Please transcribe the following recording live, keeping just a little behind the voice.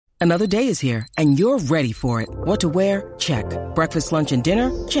Another day is here, and you're ready for it. What to wear? Check. Breakfast, lunch, and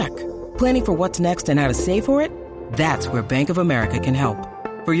dinner? Check. Planning for what's next and how to save for it? That's where Bank of America can help.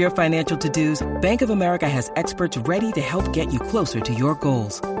 For your financial to-dos, Bank of America has experts ready to help get you closer to your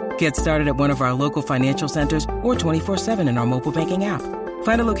goals. Get started at one of our local financial centers or 24/7 in our mobile banking app.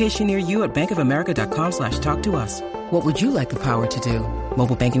 Find a location near you at bankofamerica.com/talktous. What would you like the power to do?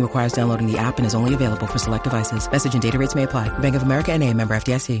 Mobile banking requires downloading the app and is only available for select devices. Message and data rates may apply. Bank of America N.A., member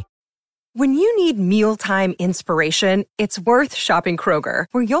FDIC. When you need mealtime inspiration, it's worth shopping Kroger,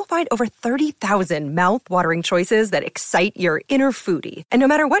 where you'll find over 30,000 mouth-watering choices that excite your inner foodie. And no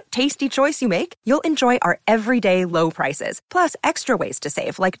matter what tasty choice you make, you'll enjoy our everyday low prices, plus extra ways to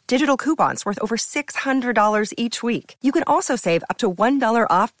save, like digital coupons worth over $600 each week. You can also save up to $1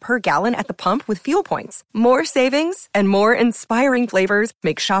 off per gallon at the pump with fuel points. More savings and more inspiring flavors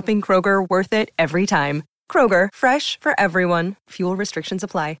make shopping Kroger worth it every time. Kroger, fresh for everyone. Fuel restrictions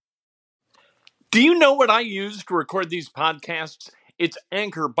apply. Do you know what I use to record these podcasts? It's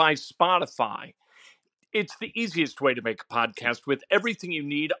Anchor by Spotify. It's the easiest way to make a podcast with everything you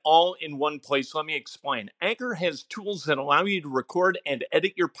need all in one place. Let me explain. Anchor has tools that allow you to record and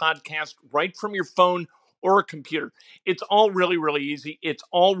edit your podcast right from your phone or a computer. It's all really, really easy. It's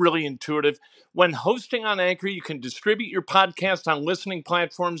all really intuitive. When hosting on Anchor, you can distribute your podcast on listening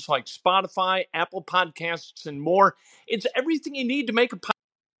platforms like Spotify, Apple Podcasts, and more. It's everything you need to make a podcast.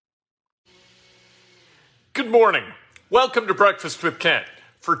 Good morning. Welcome to Breakfast with Kent.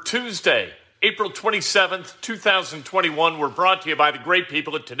 For Tuesday, April 27th, 2021, we're brought to you by the great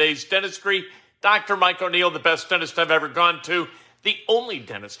people at Today's Dentistry. Dr. Mike O'Neill, the best dentist I've ever gone to, the only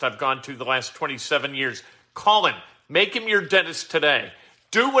dentist I've gone to the last 27 years. Call him. Make him your dentist today.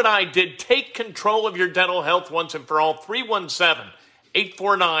 Do what I did. Take control of your dental health once and for all.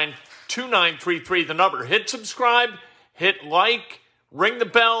 317-849-2933, the number. Hit subscribe, hit like, ring the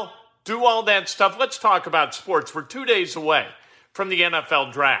bell. Do all that stuff. Let's talk about sports. We're 2 days away from the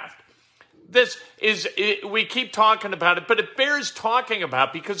NFL draft. We keep talking about it, but it bears talking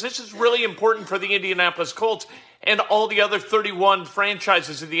about because this is really important for the Indianapolis Colts and all the other 31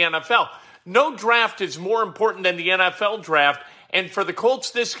 franchises of the NFL. No draft is more important than the NFL draft, and for the Colts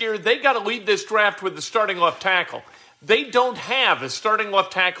this year, they got to lead this draft with the starting left tackle. They don't have a starting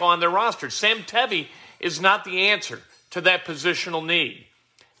left tackle on their roster. Sam Tevi is not the answer to that positional need.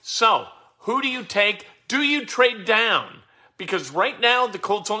 So, who do you take? Do you trade down? Because right now, the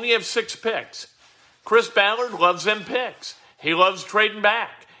Colts only have 6 picks. Chris Ballard loves them picks. He loves trading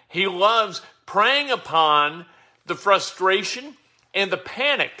back. He loves preying upon the frustration and the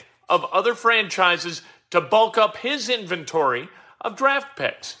panic of other franchises to bulk up his inventory of draft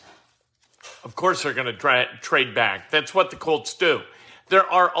picks. Of course, they're going to trade back. That's what the Colts do. There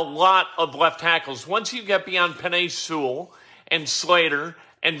are a lot of left tackles. Once you get beyond Penei Sewell and Slater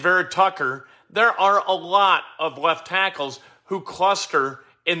and Vera Tucker, there are a lot of left tackles who cluster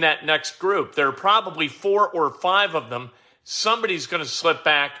in that next group. There are probably 4 or 5 of them. Somebody's going to slip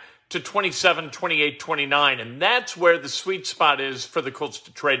back to 27, 28, 29, and that's where the sweet spot is for the Colts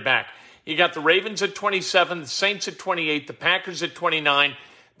to trade back. You got the Ravens at 27, the Saints at 28, the Packers at 29.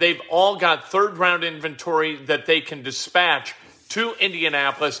 They've all got third-round inventory that they can dispatch to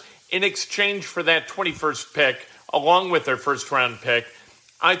Indianapolis in exchange for that 21st pick, along with their first-round pick.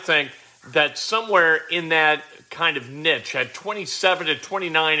 I think that somewhere in that kind of niche, at 27 to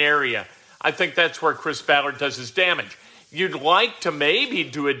 29 area, I think that's where Chris Ballard does his damage. You'd like to maybe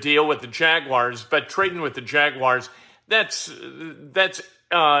do a deal with the Jaguars, but trading with the Jaguars, that's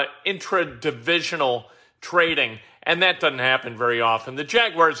intra-divisional trading, and that doesn't happen very often. The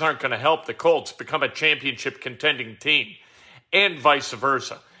Jaguars aren't going to help the Colts become a championship contending team, and vice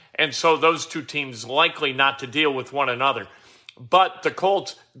versa. And so those two teams likely not to deal with one another. But the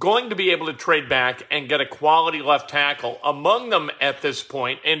Colts going to be able to trade back and get a quality left tackle among them at this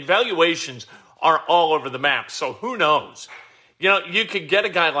point, and valuations are all over the map. So who knows? You know, you could get a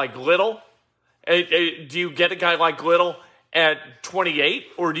guy like Little. Do you get a guy like Little at 28,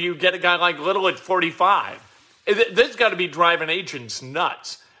 or do you get a guy like Little at 45? This got to be driving agents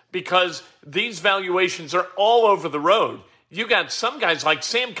nuts because these valuations are all over the road. You got some guys like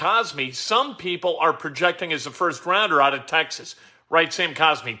Sam Cosmi. Some people are projecting as a first rounder out of Texas, right? Sam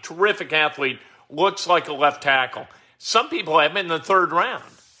Cosmi, terrific athlete, looks like a left tackle. Some people have him in the third round.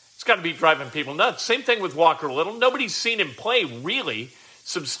 It's got to be driving people nuts. Same thing with Walker Little. Nobody's seen him play really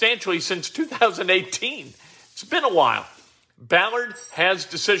substantially since 2018. It's been a while. Ballard has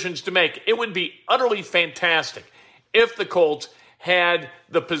decisions to make. It would be utterly fantastic if the Colts had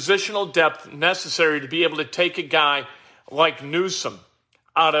the positional depth necessary to be able to take a guy like Newsome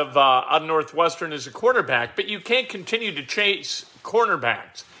out of Northwestern as a quarterback, but you can't continue to chase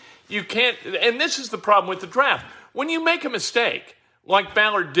cornerbacks. You can't, and this is the problem with the draft. When you make a mistake, like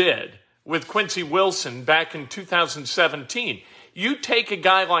Ballard did with Quincy Wilson back in 2017, you take a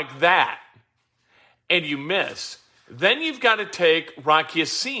guy like that and you miss. Then you've got to take Rock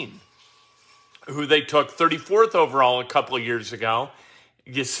Ya-Sin, who they took 34th overall a couple of years ago.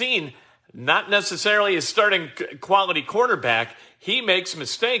 Ya-Sin, not necessarily a starting quality cornerback. He makes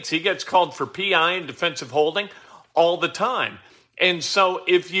mistakes. He gets called for PI and defensive holding all the time. And so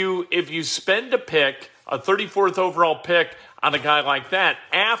if you spend a pick, a 34th overall pick on a guy like that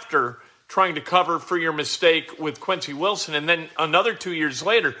after trying to cover for your mistake with Quincy Wilson, and then another 2 years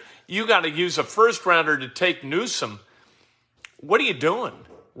later, you got to use a first rounder to take Newsome, what are you doing,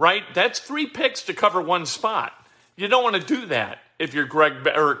 right? That's 3 picks to cover one spot. You don't want to do that if you're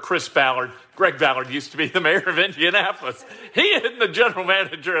Chris Ballard. Greg Ballard used to be the mayor of Indianapolis. He isn't the general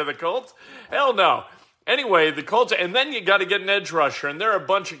manager of the Colts. Hell no. Anyway, the Colts, and then you got to get an edge rusher, and there are a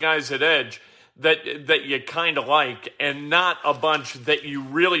bunch of guys at edge that you kind of like, and not a bunch that you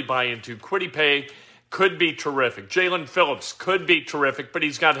really buy into. Kwity Paye could be terrific. Jalen Phillips could be terrific, but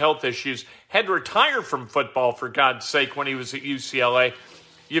he's got health issues. Had to retire from football, for God's sake, when he was at UCLA.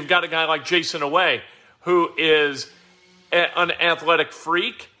 You've got a guy like Jason Away, who is an athletic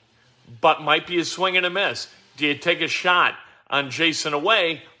freak, but might be a swing and a miss. Do you take a shot on Jason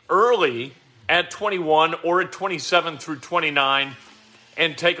Away early at 21 or at 27 through 29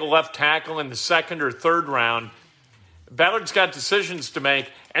 and take a left tackle in the second or third round? Ballard's got decisions to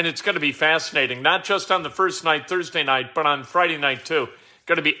make, and it's going to be fascinating, not just on the first night, Thursday night, but on Friday night too.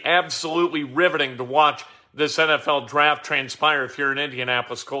 Going to be absolutely riveting to watch this NFL draft transpire if you're an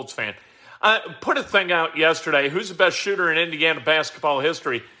Indianapolis Colts fan. Put a thing out yesterday, who's the best shooter in Indiana basketball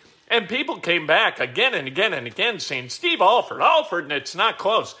history? And people came back again and again and again saying, Steve Alford, and it's not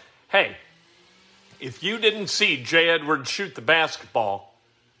close. Hey, if you didn't see Jay Edwards shoot the basketball,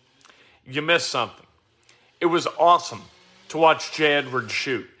 you missed something. It was awesome to watch Jay Edwards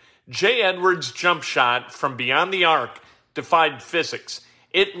shoot. Jay Edwards' jump shot from beyond the arc defied physics.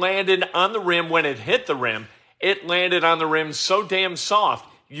 It landed on the rim. When it hit the rim, it landed on the rim so damn soft,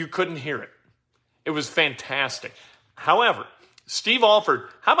 you couldn't hear it. It was fantastic. However, Steve Alford,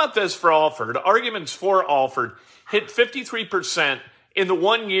 how about this for Alford? Arguments for Alford, hit 53% in the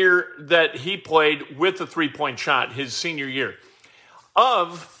 1 year that he played with the three-point shot, his senior year.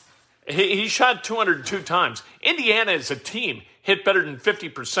 He shot 202 times. Indiana as a team hit better than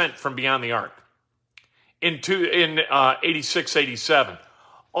 50% from beyond the arc in 86-87.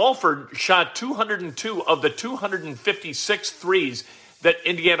 Alford shot 202 of the 256 threes that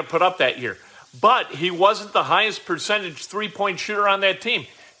Indiana put up that year. But he wasn't the highest percentage three-point shooter on that team.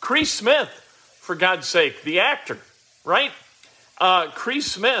 Cree Smith, for God's sake, the actor, right? Cree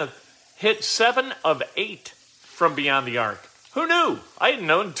Smith hit 7 of 8 from beyond the arc. Who knew? I didn't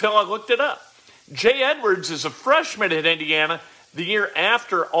know until I looked it up. Jay Edwards is a freshman at Indiana. The year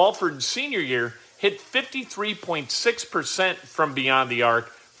after Alford's senior year, hit 53.6% from beyond the arc,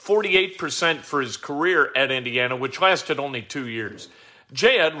 48% for his career at Indiana, which lasted only 2 years.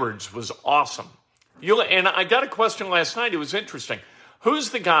 Jay Edwards was awesome. And I got a question last night. It was interesting. Who's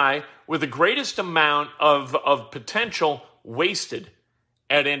the guy with the greatest amount of potential wasted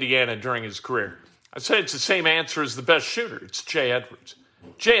at Indiana during his career? I said it's the same answer as the best shooter. It's Jay Edwards.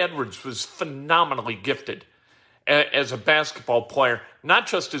 Jay Edwards was phenomenally gifted as a basketball player, not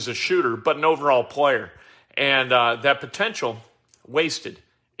just as a shooter, but an overall player. And that potential wasted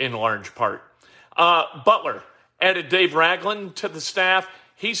in large part. Butler added Dave Ragland to the staff.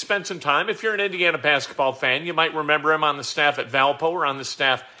 He spent some time. If you're an Indiana basketball fan, you might remember him on the staff at Valpo or on the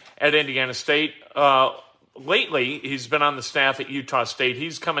staff at Indiana State. Lately, he's been on the staff at Utah State.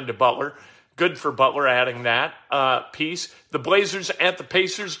 He's coming to Butler. Good for Butler adding that piece. The Blazers at the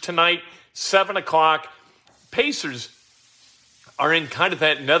Pacers tonight, 7 o'clock. Pacers are in kind of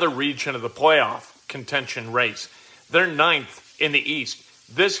that nether region of the playoff contention race. They're 9th in the East.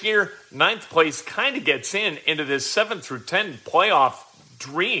 This year, 9th place kind of gets into this 7 through 10 playoff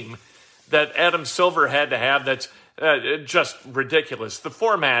dream that Adam Silver had to have. That's just ridiculous. The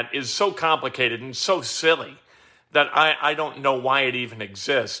format is so complicated and so silly that I don't know why it even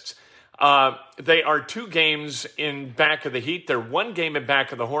exists. They are 2 games in back of the Heat. They're 1 game in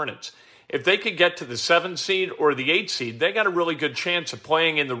back of the Hornets. If they could get to the 7 seed or the 8 seed, they got a really good chance of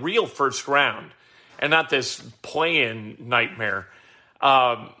playing in the real first round and not this play-in nightmare.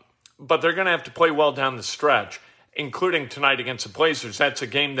 But they're going to have to play well down the stretch, including tonight against the Blazers. That's a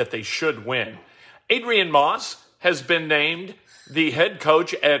game that they should win. Adrian Moss has been named the head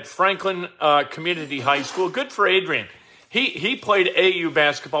coach at Franklin Community High School. Good for Adrian. He played AU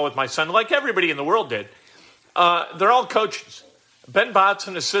basketball with my son, like everybody in the world did. They're all coaches. Ben Botts,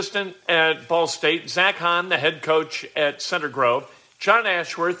 an assistant at Ball State. Zach Hahn, the head coach at Center Grove. John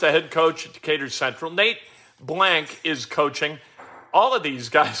Ashworth, the head coach at Decatur Central. Nate Blank is coaching. All of these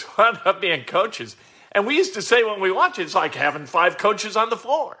guys wound up being coaches. And we used to say when we watch it, it's like having 5 coaches on the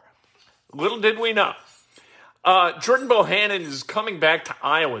floor. Little did we know. Jordan Bohannon is coming back to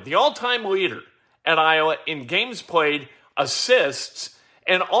Iowa, the all-time leader at Iowa in games played, assists,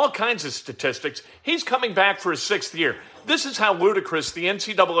 and all kinds of statistics. He's coming back for his 6th year. This is how ludicrous the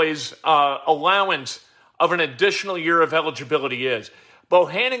NCAA's allowance of an additional year of eligibility is.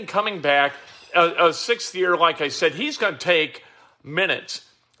 Bohannon coming back, a 6th year, like I said, he's going to take minutes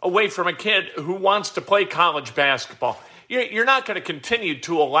away from a kid who wants to play college basketball. You're not going to continue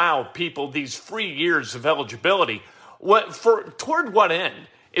to allow people these free years of eligibility. Toward what end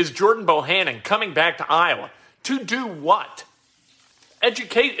is Jordan Bohannon coming back to Iowa? To do what?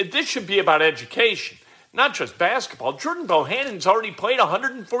 This should be about education, not just basketball. Jordan Bohannon's already played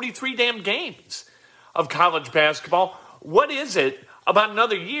 143 damn games of college basketball. What is it about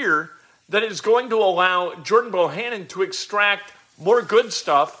another year that is going to allow Jordan Bohannon to extract more good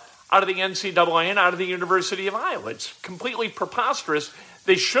stuff out of the NCAA and out of the University of Iowa? It's completely preposterous.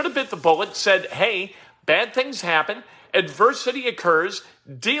 They should have bit the bullet, said, hey, bad things happen, adversity occurs,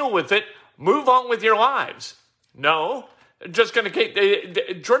 deal with it, move on with your lives. No, just going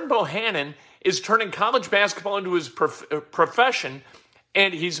to Jordan Bohannon is turning college basketball into his profession,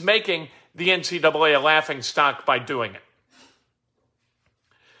 and he's making the NCAA a laughingstock by doing it.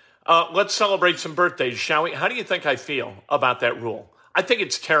 Let's celebrate some birthdays, shall we? How do you think I feel about that rule? I think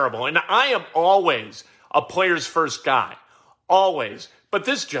it's terrible, and I am always a player's first guy, always. But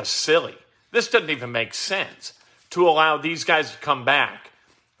this is just silly. This doesn't even make sense to allow these guys to come back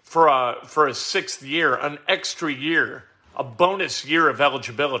for a 6th year, an extra year, a bonus year of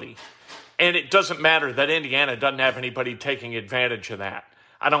eligibility. And it doesn't matter that Indiana doesn't have anybody taking advantage of that.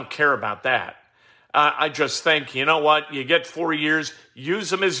 I don't care about that. I just think, you know what? You get 4 years, use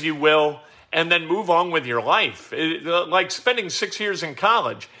them as you will, and then move on with your life. Like spending 6 years in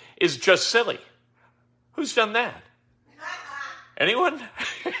college is just silly. Who's done that? Anyone?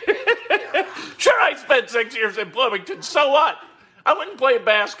 Sure, I spent 6 years in Bloomington. So what? I wouldn't play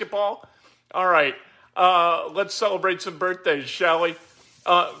basketball. All right. Let's celebrate some birthdays, shall we?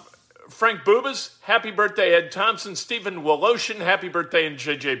 Frank Bubas, happy birthday. Ed Thompson, Stephen Woloshin, happy birthday. And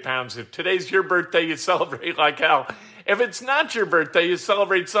J.J. Pounds. If today's your birthday, you celebrate like hell. If it's not your birthday, you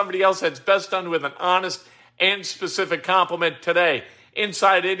celebrate somebody else. That's best done with an honest and specific compliment today.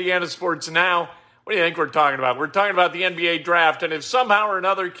 Inside Indiana Sports Now, what do you think we're talking about? We're talking about the NBA draft. And if somehow or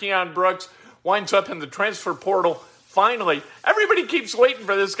another Keon Brooks winds up in the transfer portal, finally, everybody keeps waiting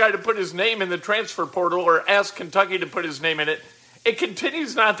for this guy to put his name in the transfer portal or ask Kentucky to put his name in it. It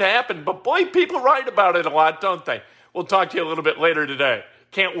continues not to happen, but boy, people write about it a lot, don't they? We'll talk to you a little bit later today.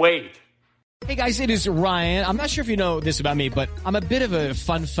 Can't wait. Hey guys, it is Ryan. I'm not sure if you know this about me, but I'm a bit of a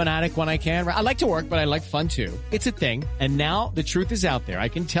fun fanatic when I can. I like to work, but I like fun too. It's a thing. And now the truth is out there. I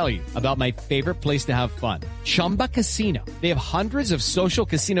can tell you about my favorite place to have fun. Chumba Casino. They have hundreds of social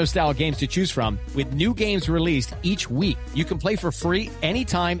casino style games to choose from with new games released each week. You can play for free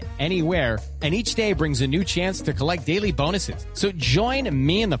anytime, anywhere. And each day brings a new chance to collect daily bonuses. So join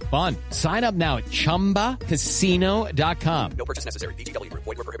me in the fun. Sign up now at ChumbaCasino.com. No purchase necessary. VGW Group.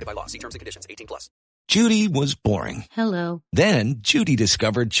 Void where prohibited by law. See terms and conditions. 18+. Judy was boring. Hello. Then Judy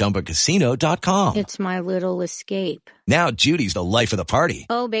discovered ChumbaCasino.com. It's my little escape. Now Judy's the life of the party.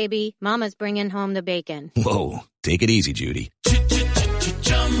 Oh, baby, mama's bringing home the bacon. Whoa, take it easy, Judy.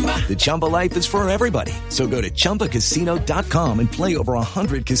 The Chumba life is for everybody. So go to ChumbaCasino.com and play over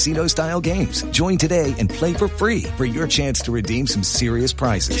 100 casino-style games. Join today and play for free for your chance to redeem some serious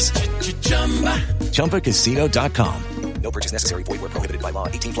prizes. ChumbaCasino.com. No purchase necessary. Void where prohibited by law.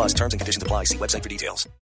 18+. Terms and conditions apply. See website for details.